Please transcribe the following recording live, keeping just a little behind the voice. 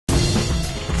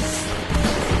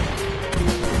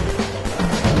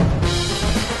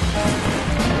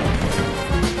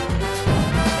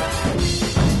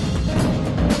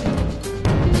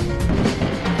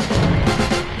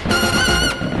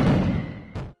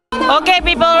Okay,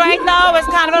 people, right now it's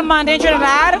Carnival Monday in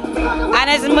Trinidad, and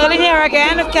it's Merlene here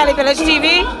again with Kelly Village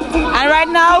TV. And right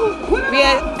now,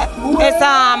 it's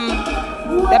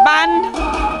the band,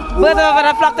 both of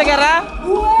them flock together.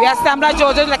 We are Stambler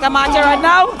Georgia like a march right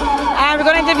now, and we're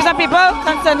going to interview some people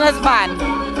concerning this band.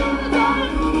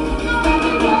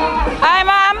 Hi,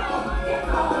 ma'am.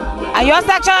 And your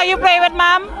section are you playing with,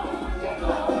 ma'am?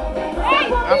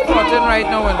 I'm floating right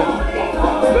now.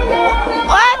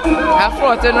 What? I'm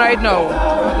floating right now.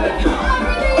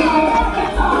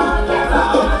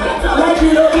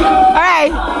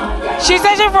 Alright. She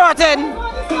says she's floating.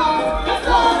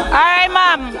 Alright,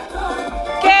 ma'am.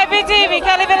 KVTV,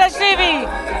 Kelly Village TV.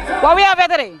 What we have here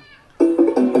today?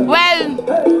 Well,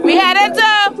 we headed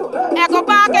to Echo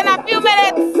Park in a few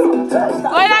minutes.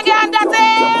 Going again, that's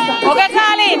it. Okay,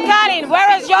 Carlene,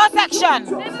 where is your section?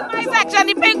 This is my section,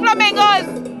 the pink flamingos.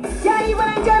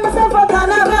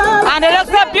 And they look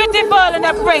so beautiful in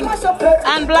the pink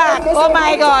and black. Oh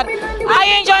my God. Are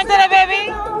you enjoying today,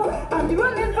 baby? You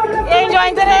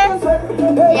enjoying today?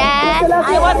 Yes.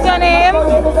 Hi, what's your name?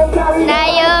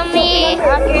 Naomi.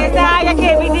 Okay, say hi to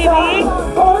KBTV.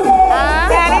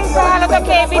 Kelly, say hello to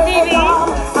KBTV.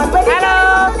 Hello.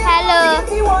 Hello.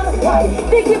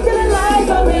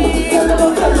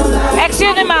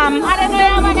 Excuse me, ma'am.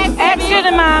 Excuse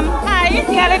me, ma'am. Hi.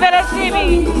 Kelly Village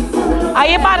TV. Are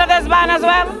you part of this band as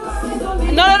well?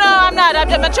 No, I'm not. I'm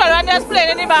just children just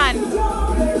playing in the band.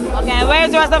 Okay, where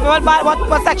is the rest of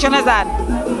what section is that?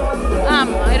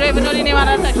 I don't even know the name of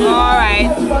that section. Alright.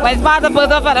 Well, it's part of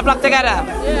both of them flock together.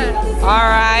 Yeah.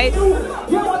 Alright.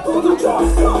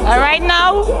 Alright,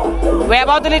 now, we're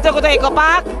about to leave to go to Echo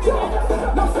Park.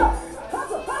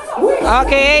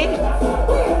 Okay.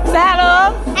 Say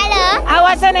hello. Hello.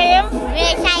 What's your name?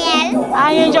 Rachel.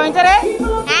 Are you enjoying today?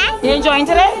 Huh? You enjoying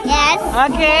today? Yes.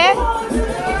 Okay.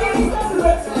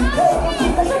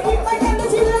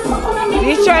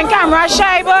 He's showing camera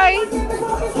shy, boy.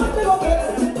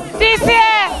 This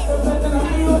here.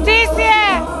 This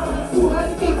here.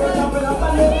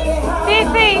 This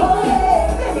here.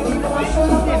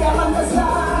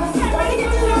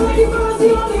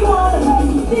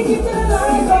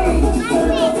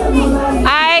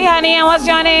 Hi, honey, and what's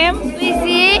your name?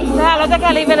 Lizzie. Hello to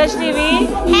Kelly Village TV.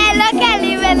 Hello,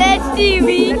 Kelly Village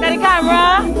TV. Look at the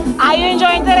camera. Are you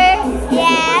enjoying today?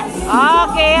 Yes.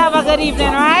 Okay, have a good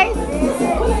evening, right?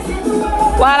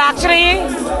 Well, actually,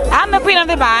 I'm the queen of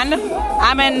the band.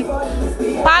 I'm in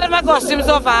part of my costume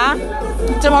so far.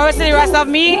 Tomorrow, see the rest of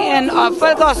me in a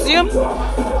full costume.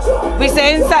 We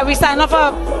sign off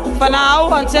for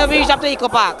now until we reach up to Echo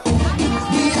Park.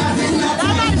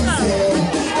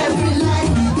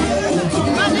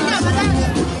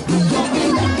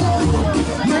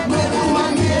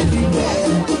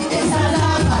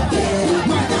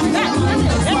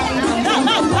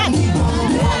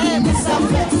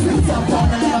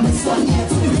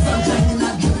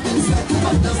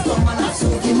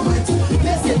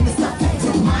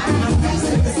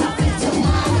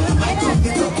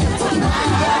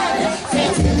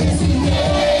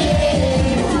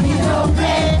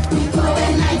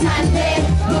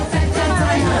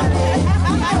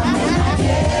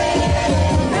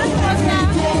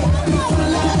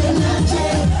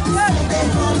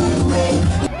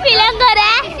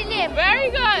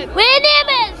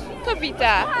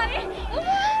 Pita.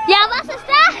 Yeah, my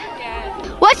sister? Yes.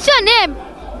 What's your name?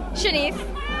 Shanice.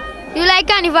 You like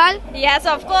Carnival? Yes,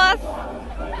 of course.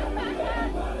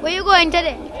 Where you going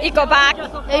today? Echo Park.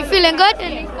 Are you feeling good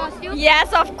in this costume?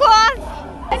 Yes, of course.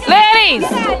 Ladies,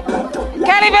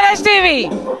 Kelly Village TV.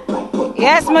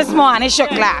 Yes, Miss Mohan, it's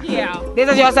Shukla. Yeah. This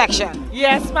is your section.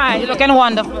 Yes, ma'am. You're looking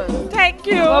wonderful. Thank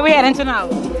you. Where are we heading to now?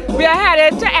 We are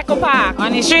headed to Echo Park.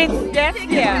 On the street? Yes,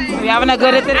 yeah. We're having a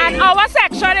good day today. And our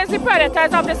section is the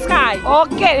Predators of the Sky.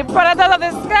 Okay, the Predators of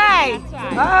the Sky.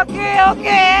 That's right.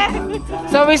 Okay.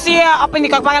 So we see you up in the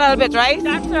Echo Park a little bit, right?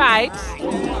 That's right.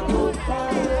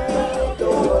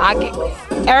 Okay.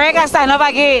 Erica, stand up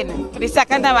again. For the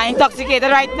second time, I'm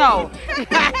intoxicated right now.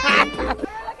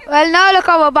 Well, now look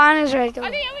how our band is right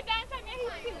over.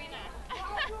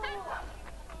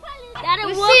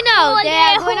 You see now, they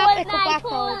are going up Echo Park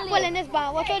now, pulling this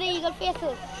band. Watch how the eagle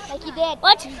faces, like he dead.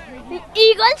 What? The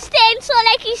eagle stands so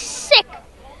like he's sick.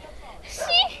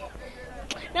 See?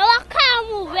 Now I can't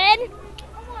move in.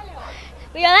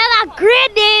 We're gonna have a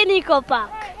great day in Echo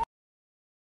Park.